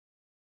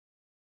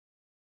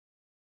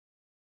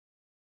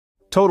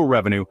Total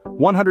revenue,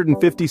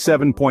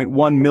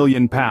 £157.1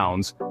 million,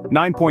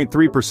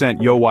 9.3%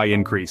 YoY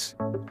increase.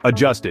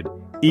 Adjusted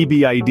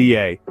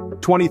EBITDA,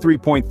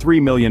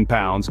 £23.3 million,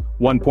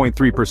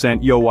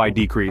 1.3% YoY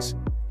decrease.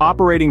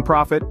 Operating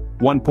profit,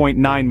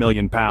 £1.9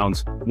 million,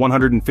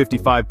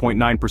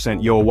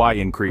 155.9% YoY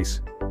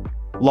increase.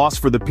 Loss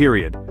for the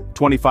period,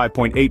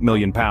 £25.8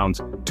 million,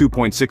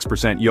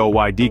 2.6%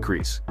 YoY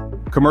decrease.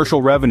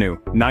 Commercial revenue,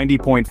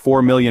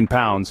 £90.4 million,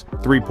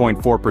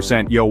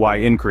 3.4%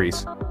 YoY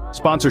increase.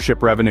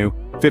 Sponsorship revenue,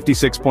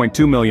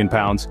 £56.2 million,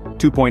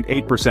 2.8%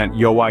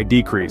 YoY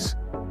decrease.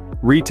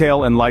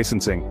 Retail and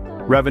licensing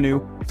revenue,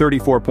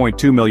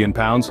 £34.2 million,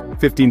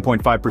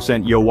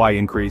 15.5% YoY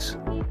increase.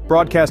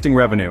 Broadcasting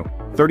revenue,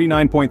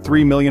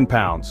 £39.3 million,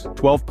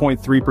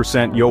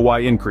 12.3%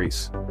 YoY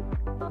increase.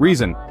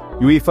 Reason: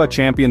 UEFA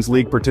Champions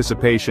League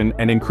participation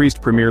and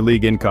increased Premier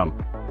League income.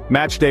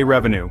 Matchday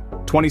revenue,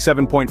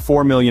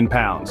 £27.4 million,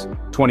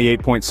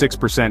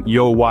 28.6%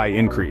 YoY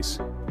increase.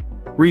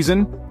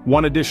 Reason: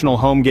 one additional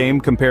home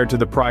game compared to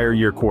the prior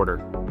year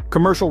quarter.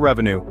 Commercial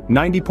revenue,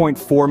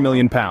 £90.4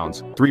 million,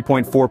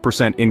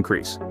 3.4%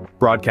 increase.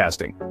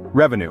 Broadcasting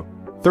revenue,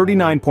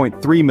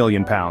 £39.3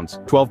 million,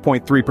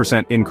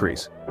 12.3%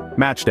 increase.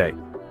 Matchday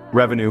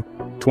revenue,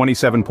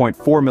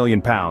 £27.4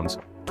 million,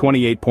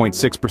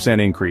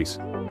 28.6% increase.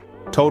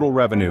 Total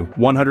revenue,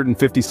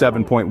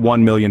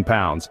 £157.1 million,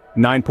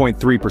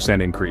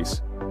 9.3%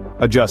 increase.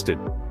 Adjusted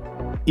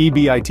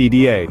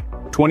EBITDA,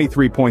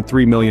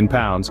 £23.3 million,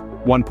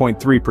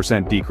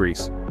 1.3%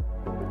 decrease.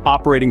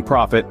 Operating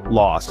profit,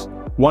 loss,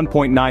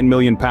 £1.9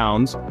 million,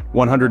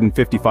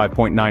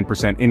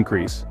 155.9%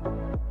 increase.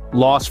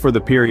 Loss for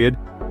the period,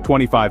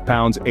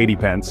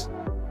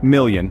 £25.80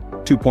 million,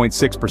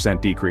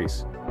 2.6%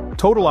 decrease.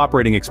 Total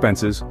operating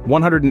expenses,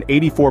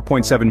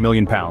 £184.7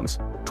 million,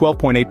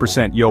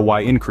 12.8%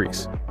 YoY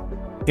increase.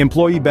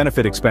 Employee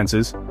benefit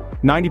expenses,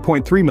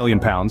 £90.3 million,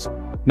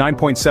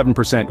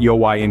 9.7%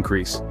 YoY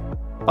increase.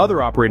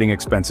 Other operating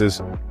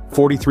expenses,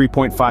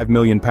 £43.5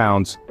 million,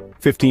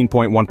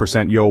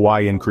 15.1%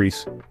 YoY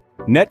increase.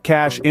 Net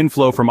cash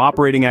inflow from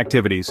operating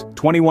activities,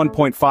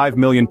 £21.5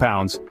 million,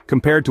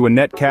 compared to a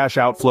net cash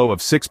outflow of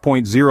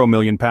 £6.0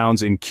 million in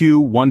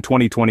Q1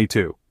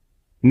 2022.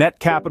 Net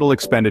capital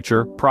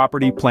expenditure,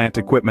 property, plant,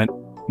 equipment,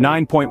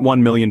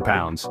 £9.1 million.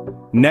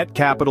 Net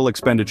capital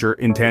expenditure,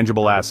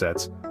 intangible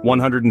assets,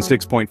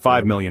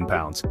 £106.5 million.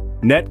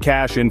 Net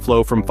cash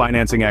inflow from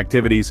financing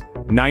activities,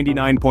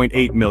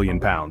 £99.8 million.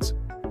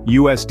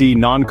 USD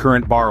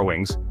non-current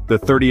borrowings, the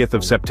 30th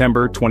of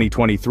September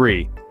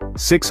 2023,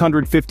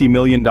 $650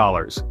 million,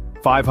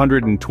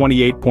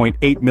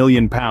 528.8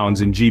 million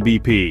pounds in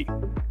GBP.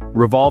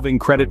 Revolving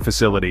credit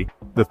facility,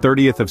 the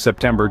 30th of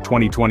September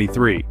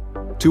 2023,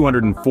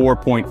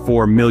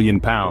 £204.4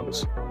 million.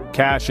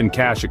 Cash and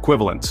cash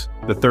equivalents,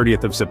 the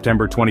 30th of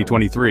September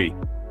 2023,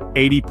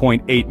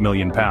 £80.8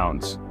 million.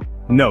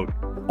 Note: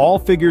 all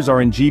figures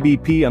are in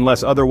GBP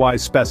unless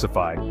otherwise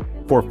specified.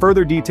 For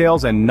further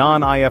details and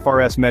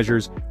non-IFRS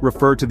measures,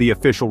 refer to the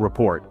official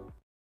report.